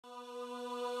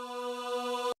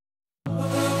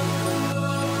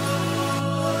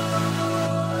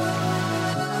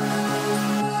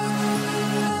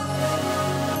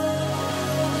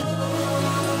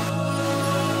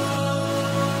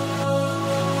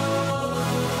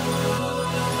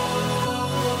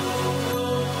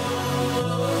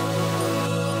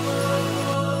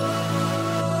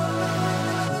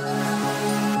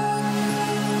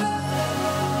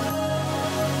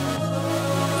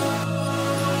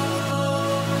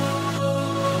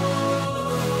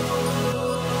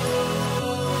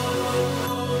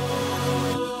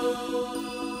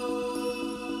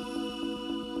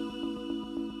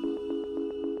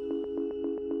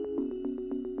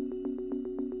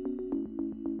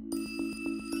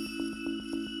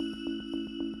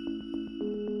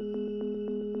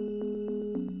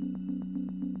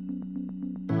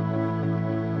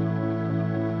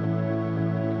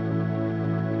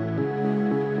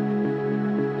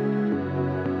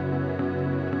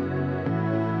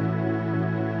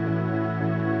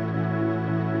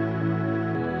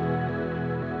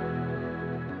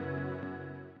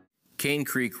Cane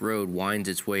Creek Road winds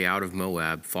its way out of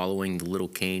Moab following the Little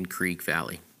Cane Creek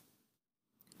Valley.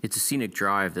 It's a scenic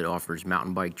drive that offers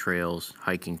mountain bike trails,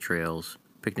 hiking trails,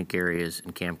 picnic areas,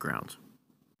 and campgrounds.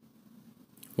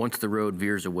 Once the road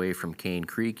veers away from Cane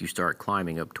Creek, you start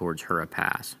climbing up towards Hura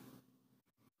Pass.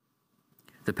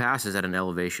 The pass is at an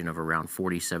elevation of around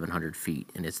 4,700 feet,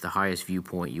 and it's the highest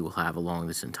viewpoint you will have along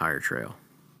this entire trail.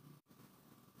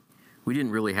 We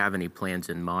didn't really have any plans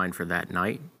in mind for that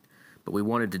night, but we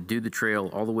wanted to do the trail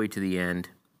all the way to the end,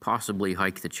 possibly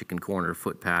hike the Chicken Corner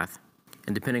footpath,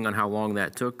 and depending on how long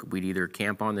that took, we'd either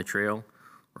camp on the trail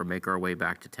or make our way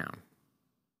back to town.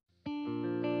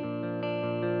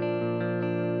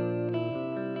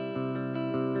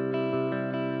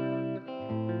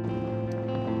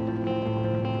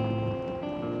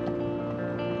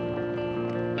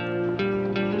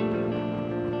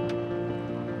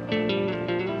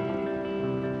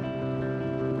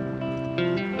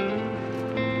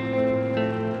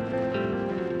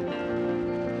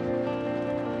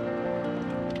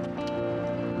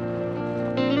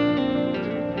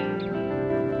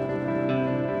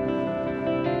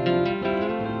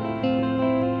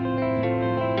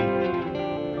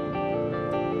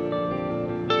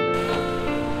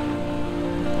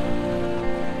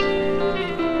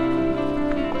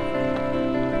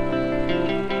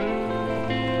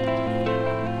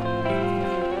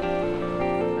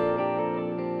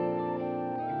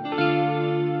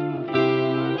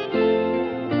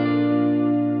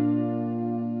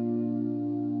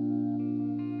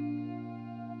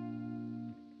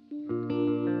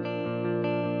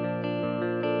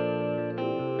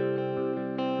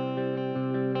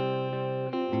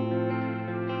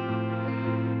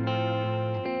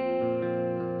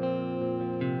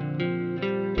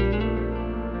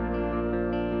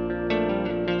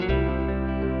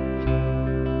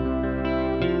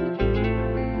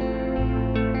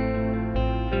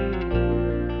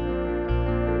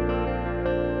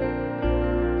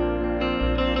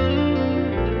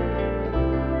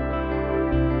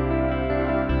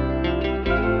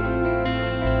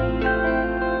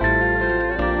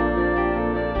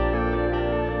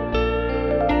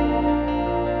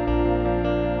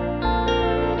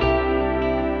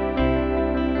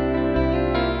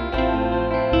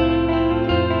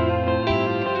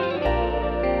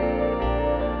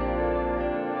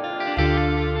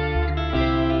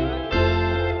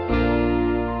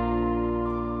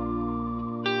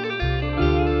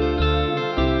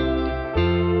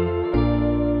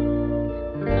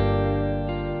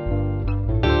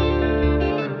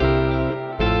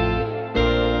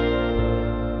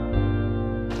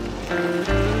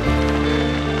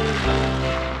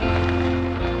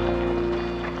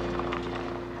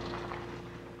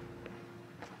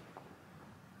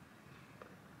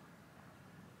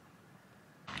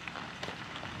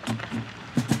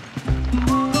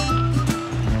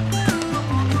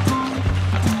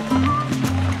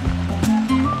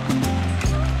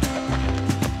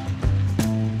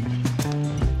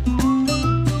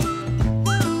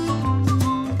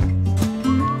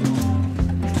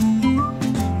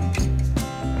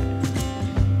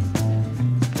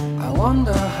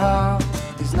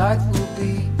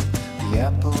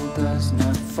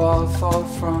 Fall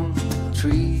from the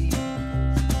tree.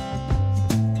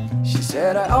 She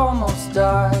said I almost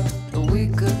died a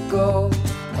week ago.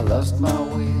 I lost my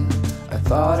will, I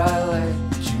thought I'd let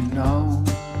you know.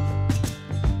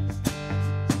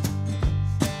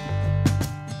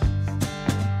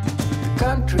 The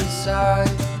countryside,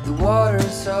 the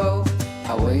water's so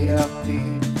I wait up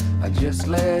here, I just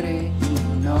let it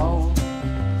know.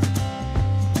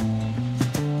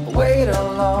 I wait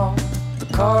along the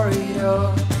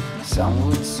corridor. Some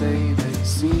would say they've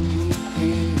seen me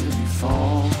here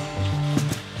before.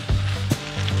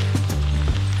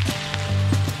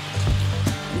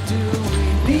 Do we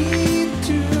need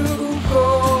to go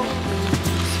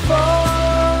this far?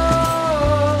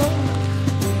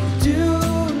 We do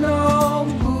know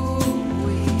who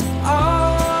we are.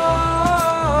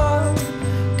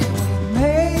 Can we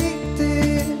make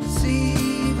this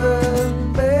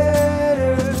even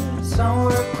better?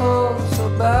 Somewhere close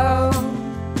about.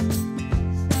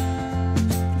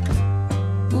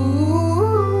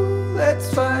 Let's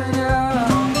find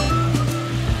out.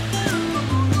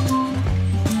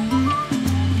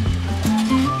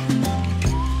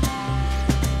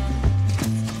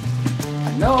 I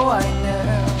know I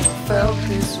never felt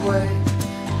this way.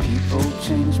 People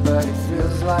change, but it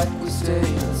feels like we stay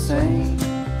the same.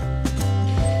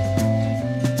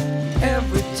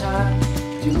 Every time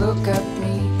you look at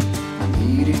me, I'm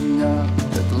heating up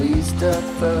at least a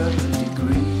third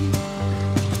degree.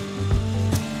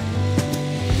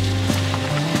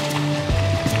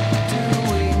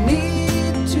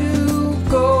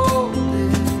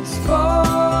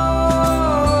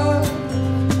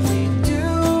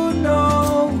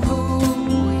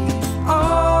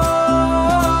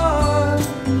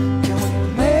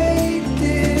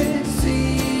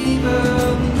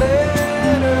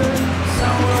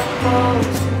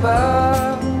 close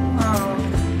about.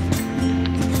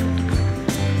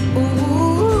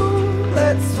 Ooh,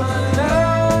 let's find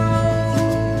out.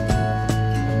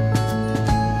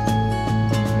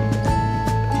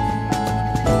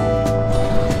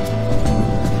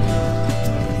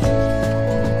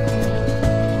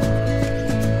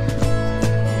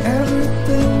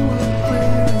 Everything will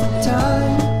clear in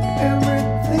time.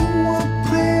 Everything will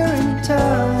clear in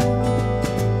time.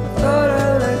 I thought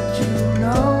I'd let you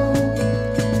know.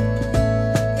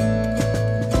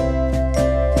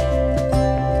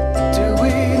 Do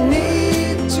we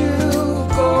need to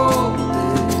go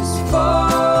this far?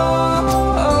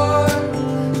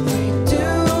 We do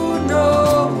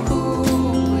know who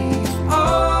we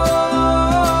are.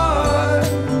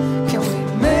 Can we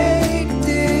make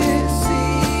this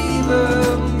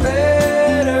even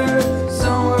better?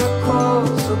 Somewhere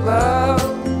close about.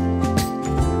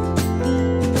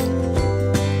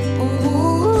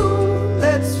 Ooh,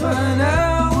 let's find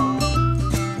out.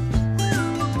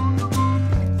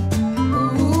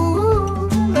 Ooh,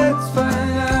 let's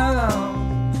find out.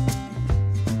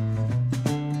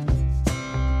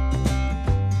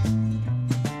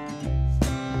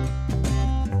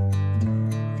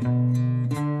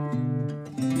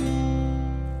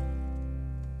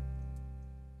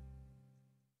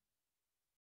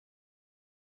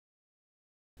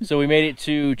 So we made it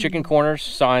to Chicken Corners,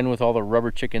 sign with all the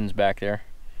rubber chickens back there.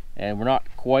 And we're not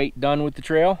quite done with the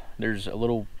trail. There's a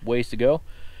little ways to go.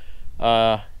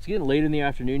 It's getting late in the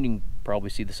afternoon. You can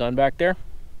probably see the sun back there.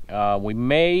 We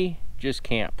may just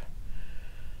camp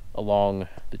along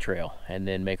the trail and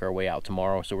then make our way out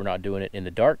tomorrow, so we're not doing it in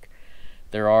the dark.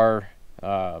 There are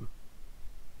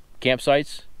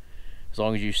campsites. As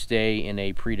long as you stay in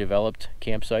a pre-developed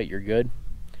campsite, you're good.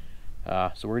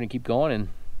 So we're gonna keep going and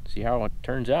see how it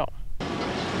turns out.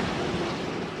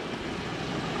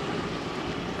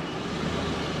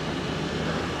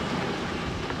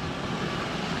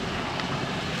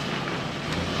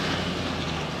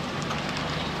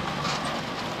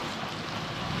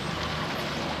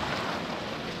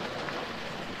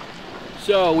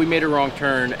 So we made a wrong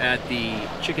turn at the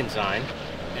chicken sign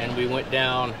and we went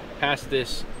down past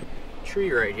this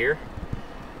tree right here.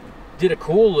 Did a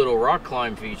cool little rock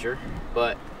climb feature,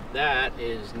 but that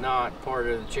is not part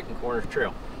of the Chicken Corners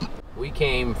trail. We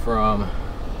came from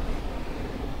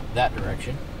that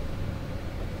direction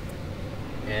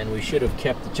and we should have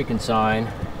kept the chicken sign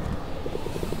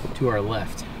to our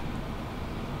left,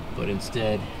 but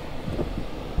instead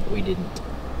we didn't.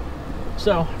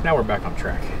 So now we're back on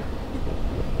track.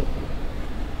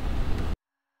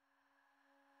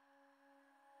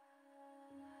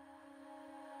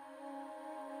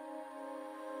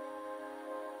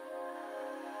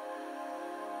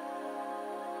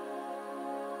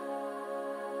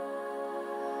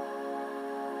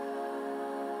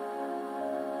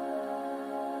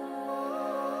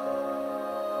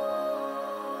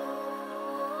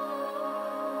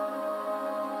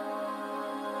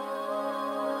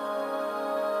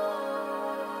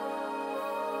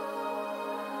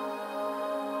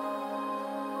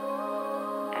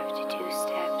 After 2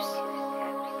 steps,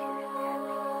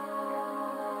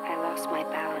 I lost my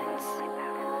balance.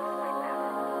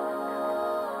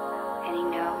 And you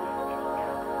know,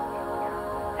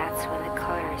 that's when the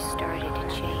colors started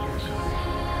to change.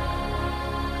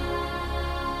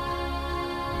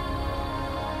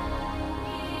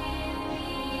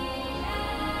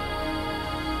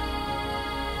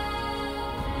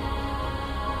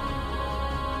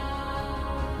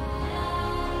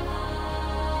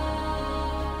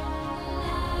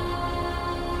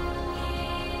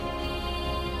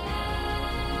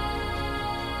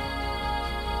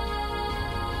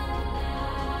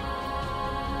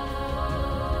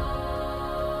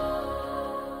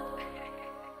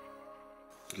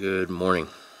 Good morning.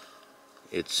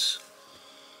 It's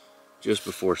just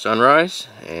before sunrise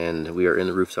and we are in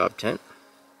the rooftop tent.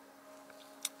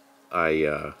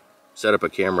 I set up a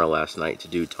camera last night to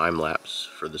do time lapse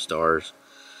for the stars.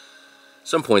 At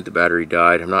some point the battery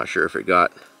died. I'm not sure if it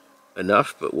got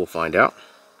enough, but we'll find out.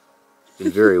 It's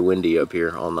been very windy up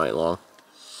here all night long,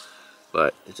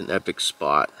 but it's an epic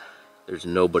spot. There's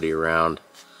nobody around.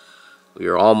 We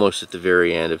are almost at the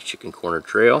very end of Chicken Corner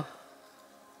Trail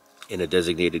in a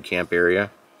designated camp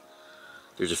area.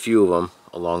 There's a few of them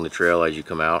along the trail as you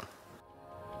come out.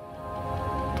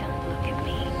 Don't look at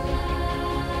me.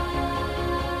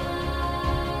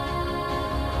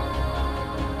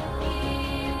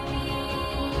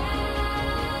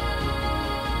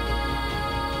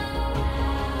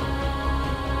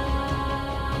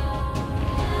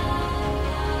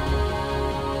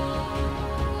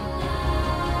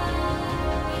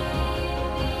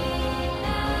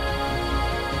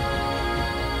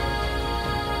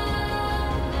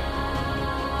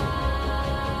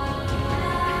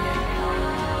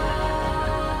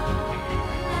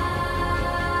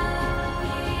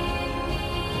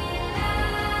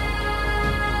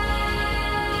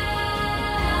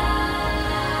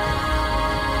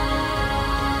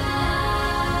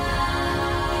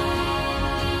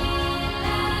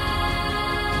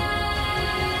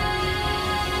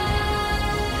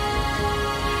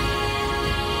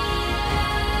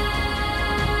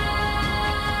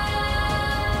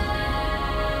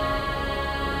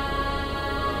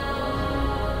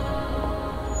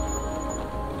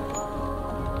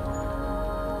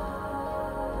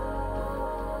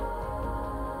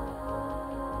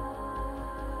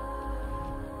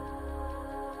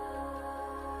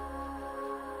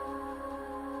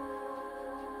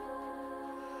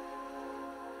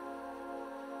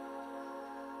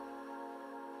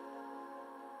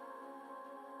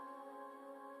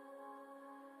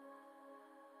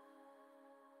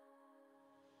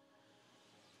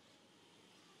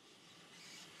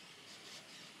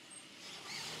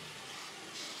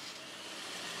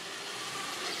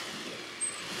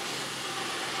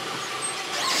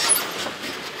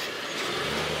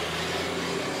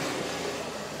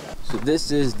 So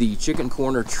this is the Chicken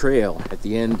Corner Trail at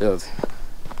the end of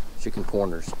Chicken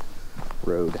Corners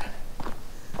Road.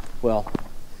 Well,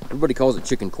 everybody calls it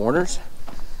Chicken Corners.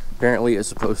 Apparently it's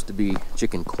supposed to be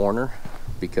Chicken Corner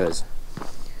because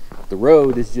the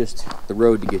road is just the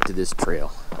road to get to this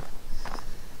trail.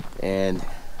 And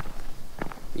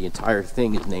the entire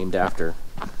thing is named after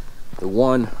the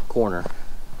one corner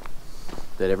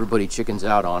that everybody chickens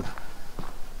out on,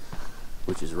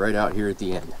 which is right out here at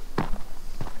the end.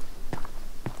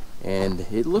 And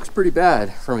it looks pretty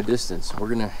bad from a distance. We're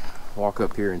gonna walk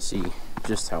up here and see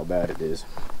just how bad it is.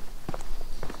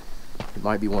 It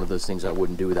might be one of those things I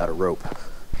wouldn't do without a rope.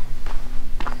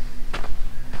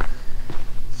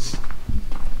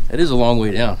 It is a long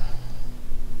way down.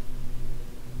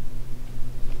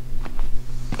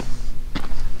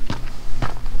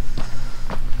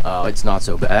 Oh, it's not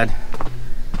so bad.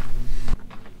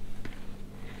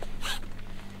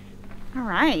 All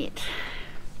right.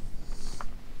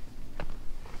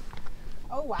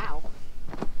 Oh, wow.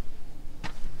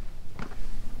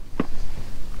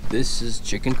 This is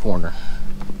Chicken Corner.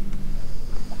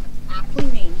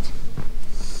 Aptly named.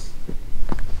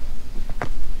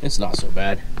 It's not so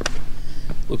bad.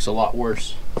 Looks a lot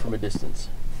worse from a distance.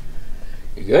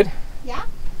 You good? Yeah.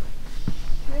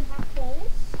 Do we have poles?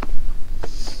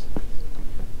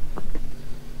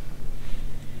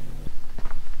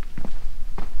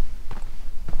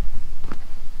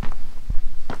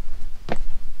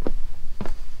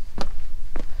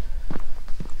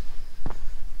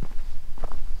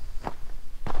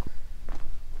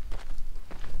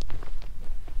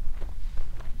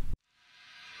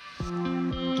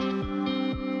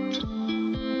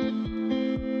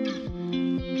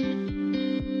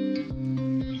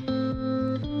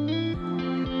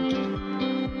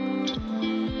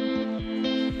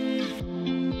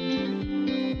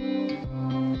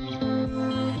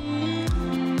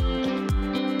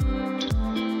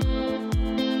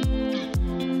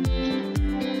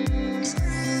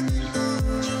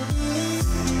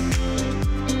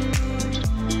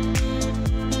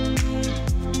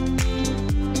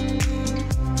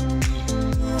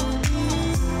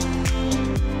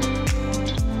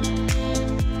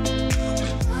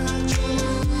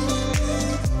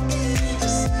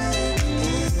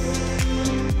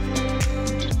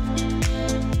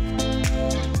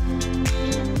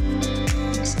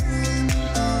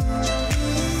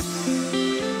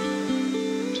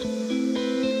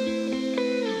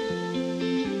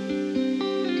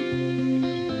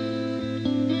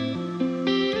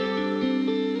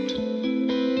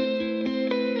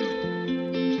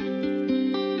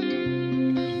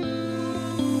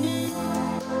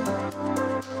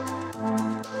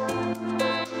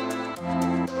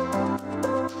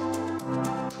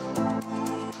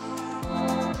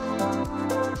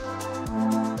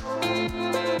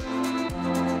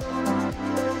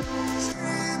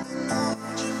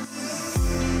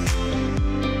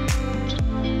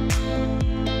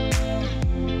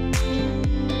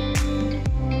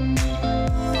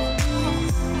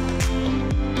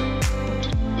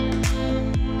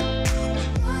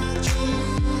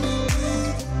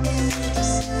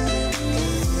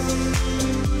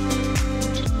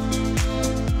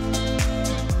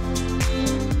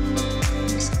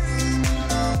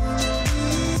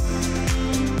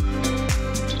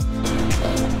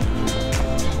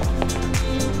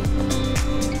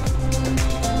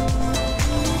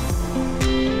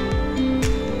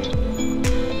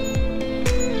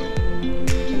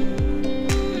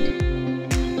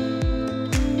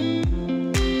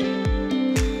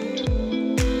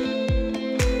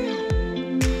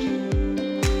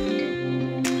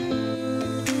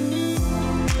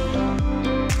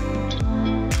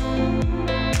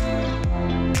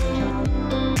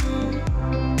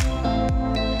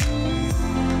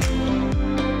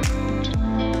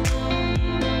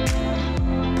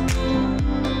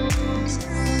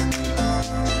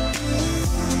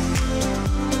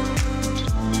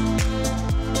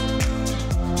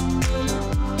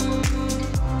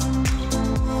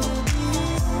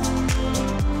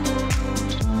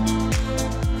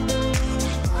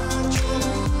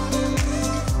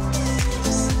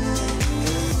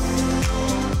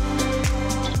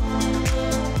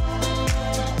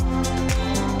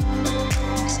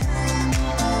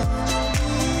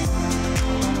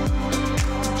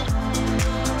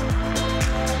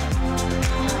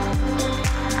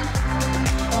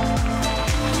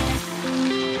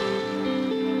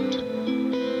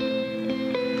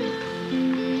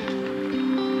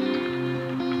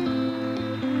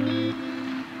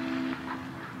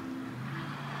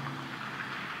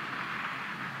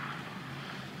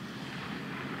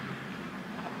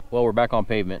 Well, we're back on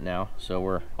pavement now, so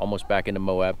we're almost back into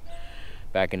Moab,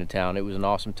 back into town. It was an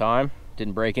awesome time.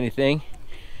 Didn't break anything,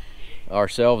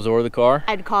 ourselves or the car.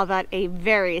 I'd call that a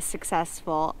very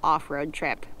successful off-road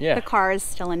trip. Yeah. The car is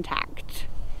still intact.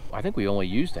 I think we only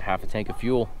used a half a tank of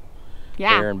fuel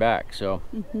Yeah. there and back, so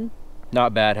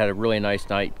not bad. Had a really nice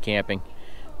night camping.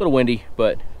 A little windy,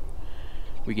 but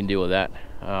we can deal with that.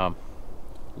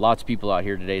 Lots of people out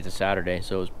here today. It's a Saturday,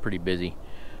 so it was pretty busy.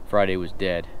 Friday was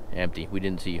dead, empty. We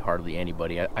didn't see hardly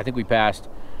anybody. I think we passed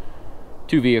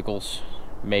 2 vehicles,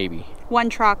 maybe. 1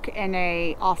 truck and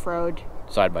a off-road.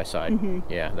 Side by side.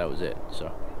 Yeah, that was it.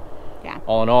 So Yeah.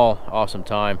 all in all, awesome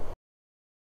time.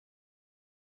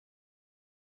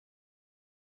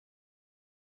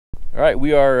 All right,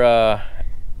 we are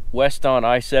west on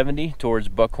I-70 towards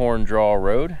Buckhorn Draw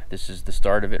Road. This is the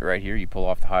start of it right here. You pull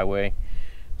off the highway,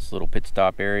 this little pit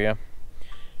stop area,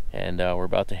 and we're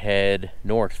about to head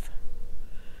north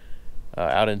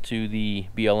out into the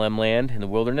BLM land in the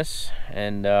wilderness.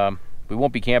 And we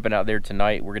won't be camping out there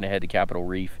tonight. We're gonna head to Capitol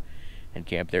Reef and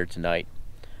camp there tonight.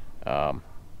 But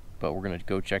we're gonna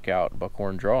go check out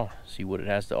Buckhorn Draw, see what it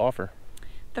has to offer.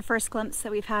 The first glimpse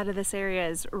that we've had of this area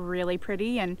is really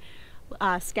pretty, and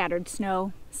scattered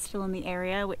snow still in the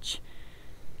area, which,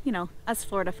 you know, us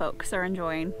Florida folks are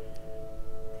enjoying.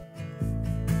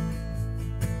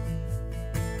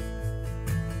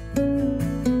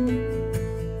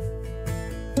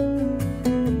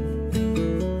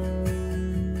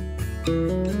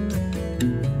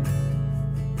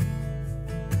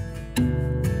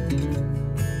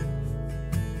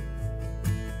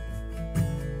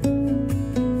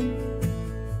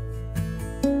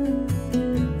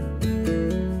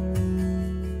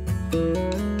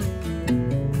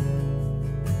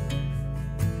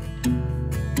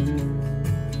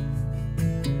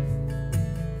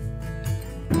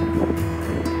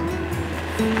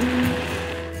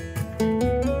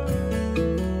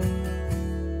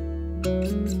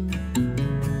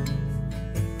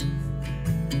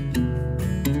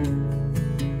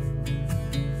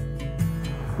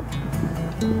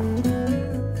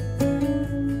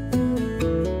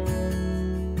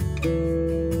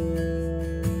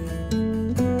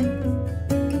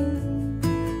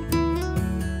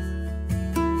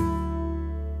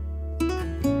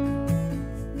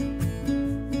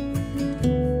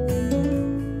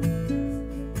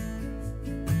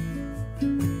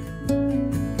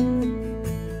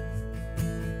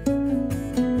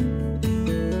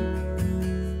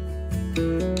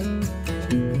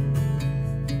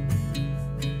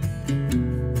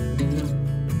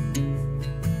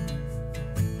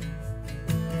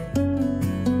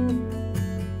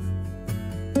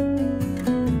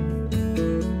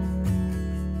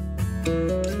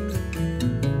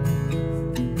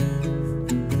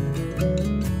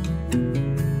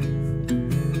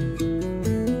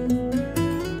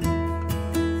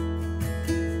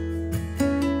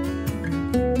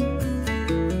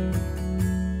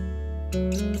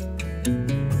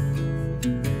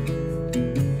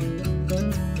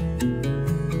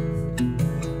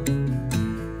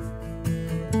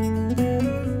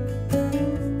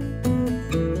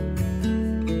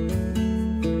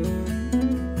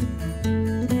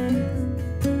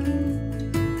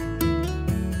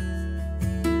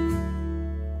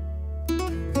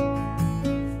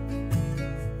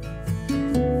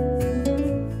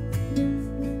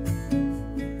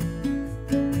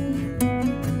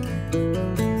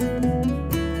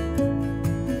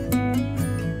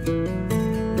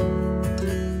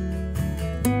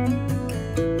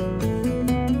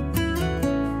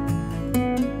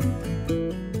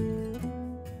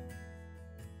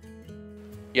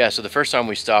 Yeah, so the first time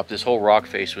we stopped, this whole rock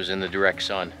face was in the direct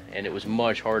sun, and it was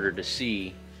much harder to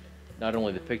see not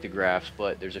only the pictographs,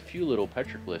 but there's a few little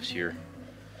petroglyphs here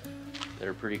that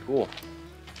are pretty cool.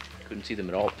 Couldn't see them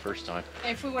at all the first time.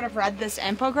 If we would have read this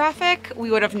infographic,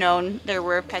 we would have known there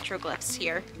were petroglyphs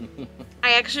here.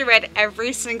 I actually read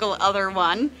every single other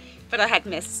one, but I had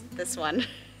missed this one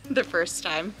the first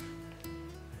time.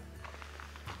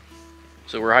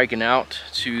 So we're hiking out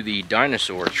to the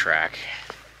dinosaur track.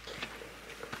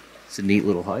 It's a neat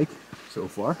little hike so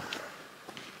far.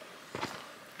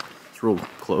 It's real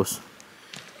close.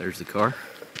 There's the car.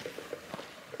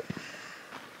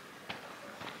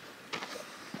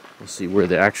 We'll see where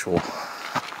the actual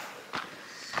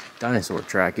dinosaur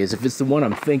track is. If it's the one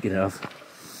I'm thinking of,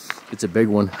 it's a big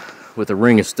one with a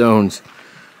ring of stones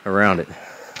around it.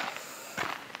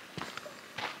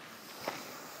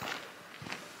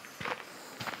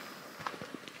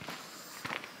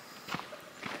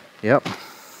 Yep.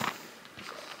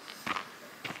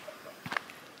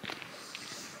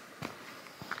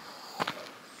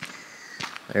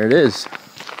 There it is.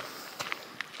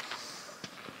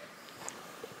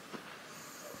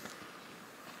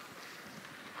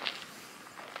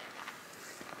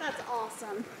 That's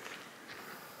awesome.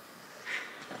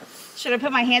 Should I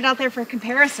put my hand out there for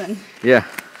comparison? Yeah.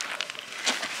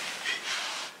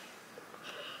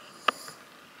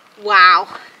 Wow.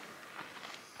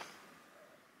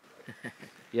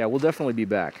 Yeah, we'll definitely be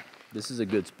back. This is a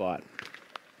good spot.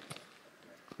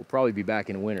 We'll probably be back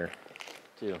in winter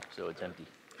too, so it's empty.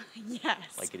 Yes.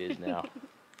 Like it is now.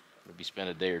 We'll be spend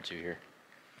a day or two here.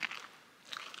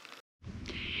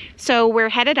 So we're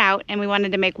headed out and we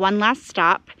wanted to make one last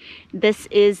stop. This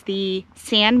is the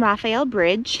San Rafael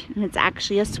Bridge, and it's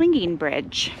actually a swinging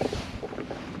bridge.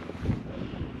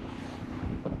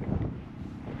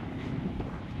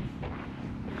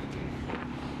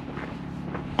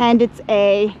 And it's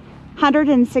a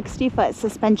 160-foot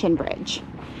suspension bridge.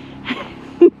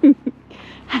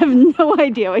 I have no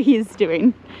idea what he's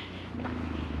doing.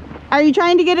 Are you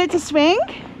trying to get it to swing?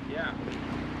 Yeah.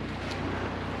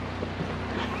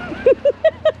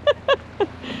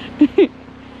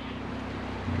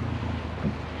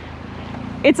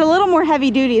 It's a little more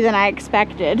heavy duty than I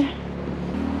expected.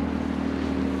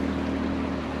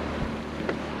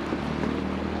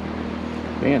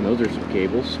 Man, those are some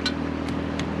cables.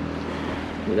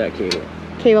 Look at that cable.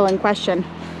 Cable in question.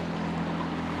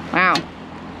 Wow.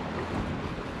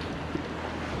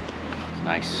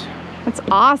 Nice. That's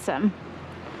awesome.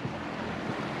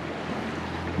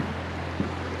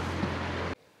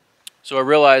 So I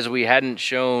realized we hadn't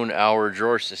shown our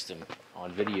drawer system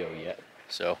on video yet.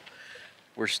 So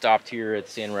we're stopped here at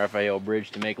San Rafael Bridge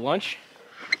to make lunch.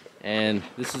 And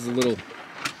this is a little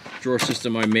drawer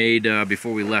system I made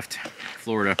before we left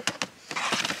Florida,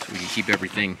 so we can keep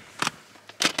everything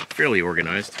fairly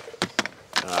organized.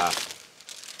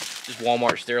 Just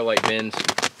Walmart Sterilite bins.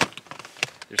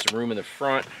 There's some room in the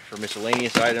front for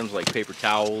miscellaneous items like paper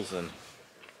towels and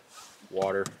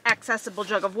water. Accessible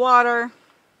jug of water.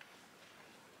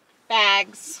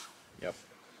 Bags. Yep.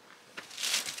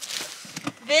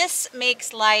 This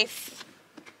makes life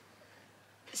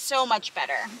so much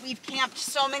better. We've camped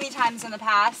so many times in the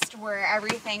past where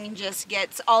everything just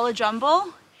gets all a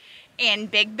jumble in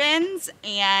big bins,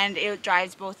 and it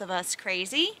drives both of us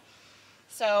crazy.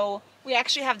 So we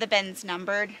actually have the bins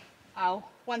numbered,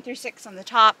 1 through 6 on the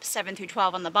top, 7 through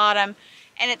 12 on the bottom,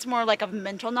 and it's more like a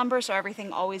mental number, so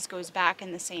everything always goes back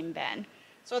in the same bin.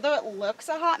 So although it looks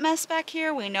a hot mess back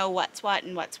here, we know what's what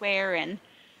and what's where, and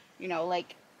you know,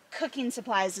 like cooking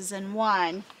supplies is in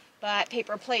 1, but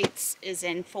paper plates is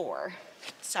in 4.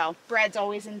 So bread's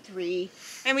always in 3,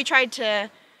 and we tried to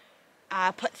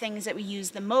put things that we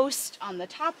use the most on the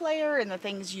top layer and the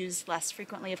things used less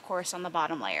frequently, of course, on the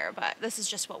bottom layer. But this is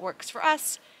just what works for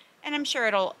us, and I'm sure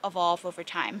it'll evolve over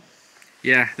time.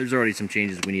 Yeah, there's already some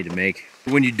changes we need to make.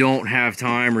 When you don't have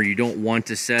time or you don't want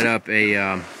to set up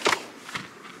a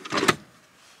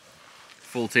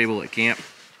full table at camp,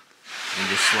 you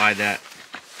just slide that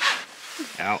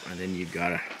out, and then you've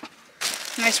got a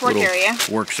nice work area.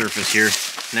 Work surface here.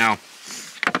 Now,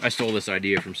 I stole this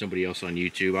idea from somebody else on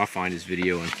YouTube. I'll find his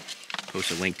video and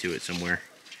post a link to it somewhere.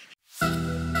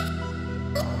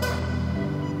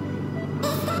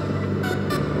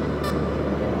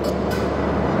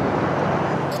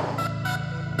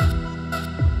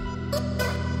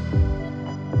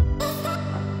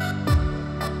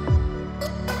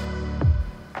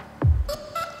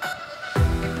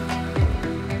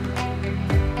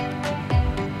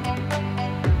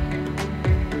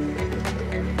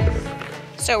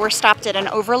 So we're stopped at an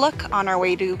overlook on our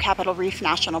way to Capitol Reef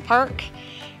National Park,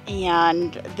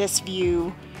 and this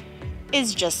view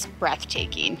is just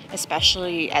breathtaking,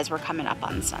 especially as we're coming up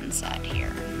on sunset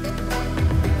here.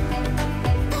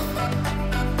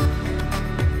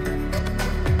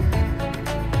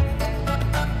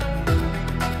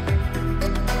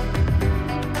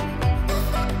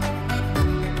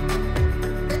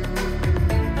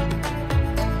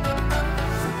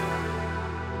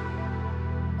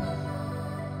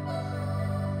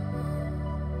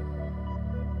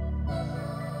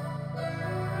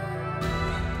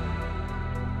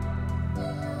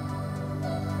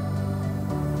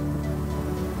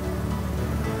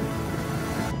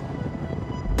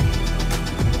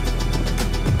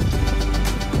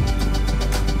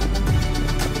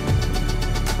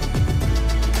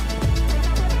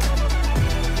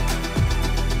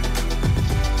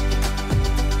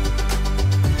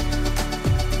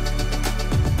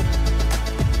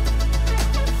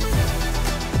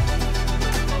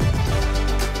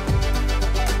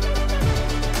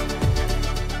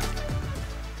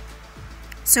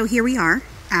 So here we are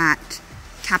at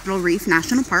Capitol Reef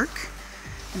National Park.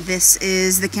 This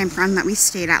is the campground that we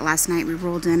stayed at last night. We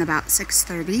rolled in about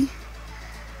 6:30.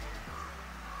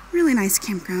 Really nice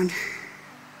campground.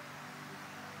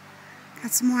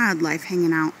 Got some wildlife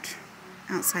hanging out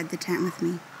outside the tent with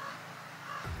me.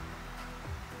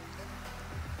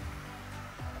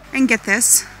 And get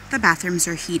this, the bathrooms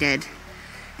are heated.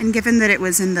 And given that it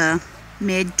was in the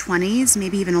mid-20s,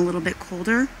 maybe even a little bit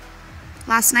colder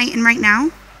last night and right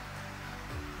now,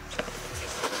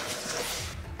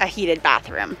 a heated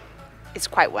bathroom is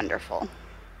quite wonderful.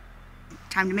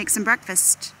 Time to make some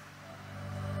breakfast.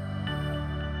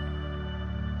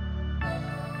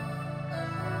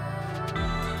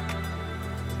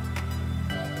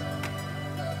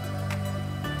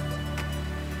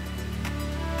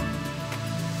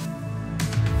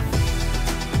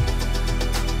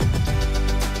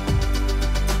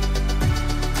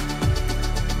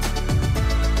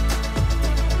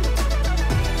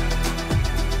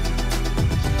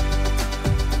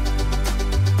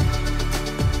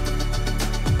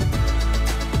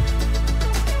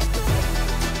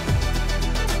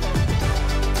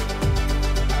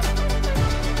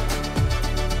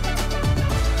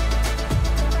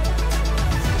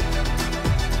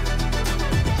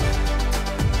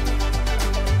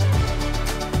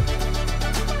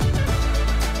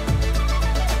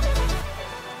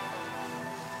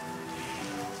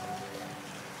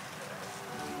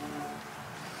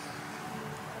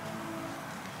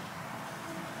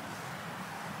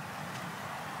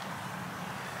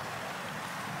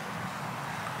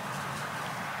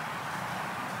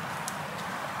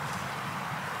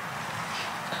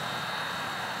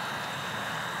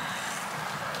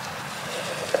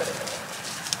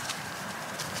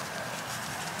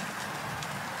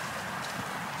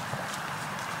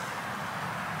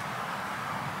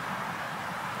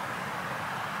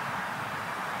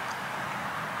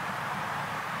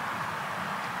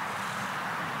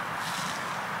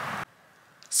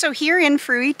 So here in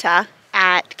Fruita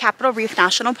at Capitol Reef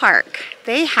National Park,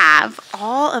 they have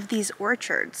all of these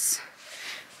orchards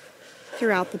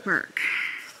throughout the park.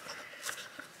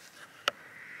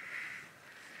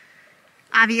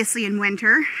 Obviously in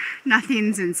winter,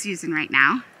 nothing's in season right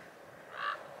now.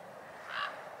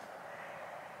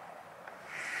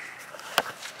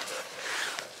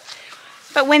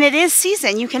 But when it is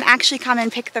season, you can actually come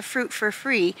and pick the fruit for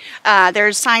free.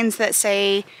 There's signs that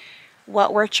say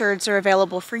what orchards are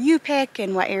available for you pick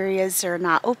and what areas are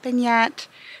not open yet.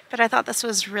 But I thought this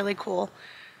was really cool.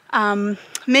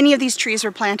 Many of these trees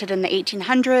were planted in the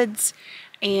 1800s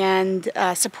and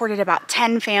supported about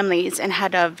 10 families and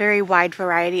had a very wide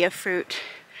variety of fruit.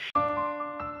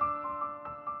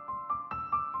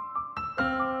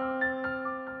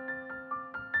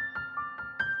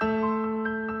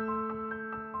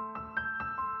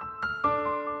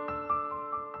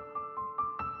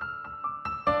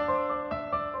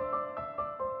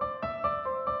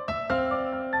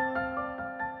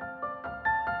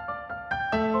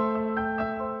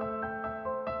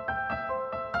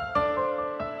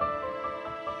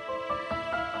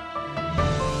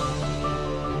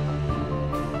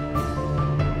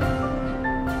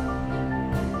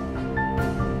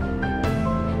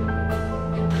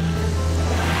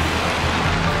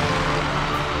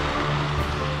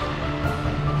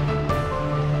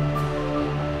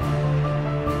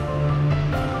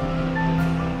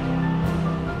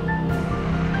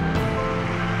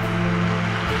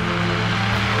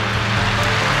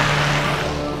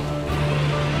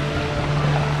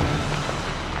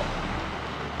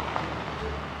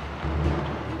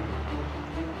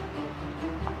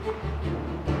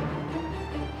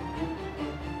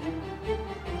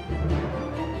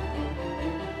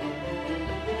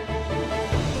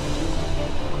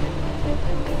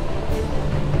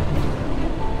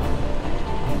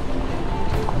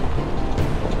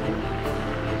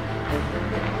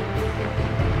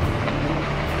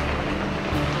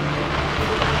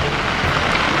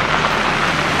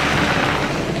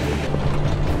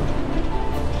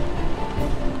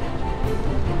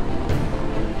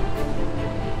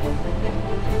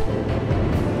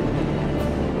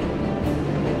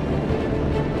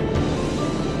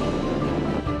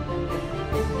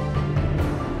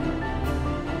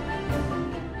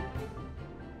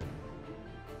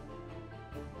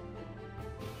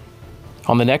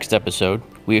 On the next episode,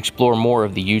 we explore more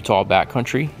of the Utah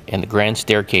backcountry and the Grand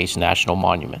Staircase National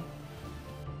Monument.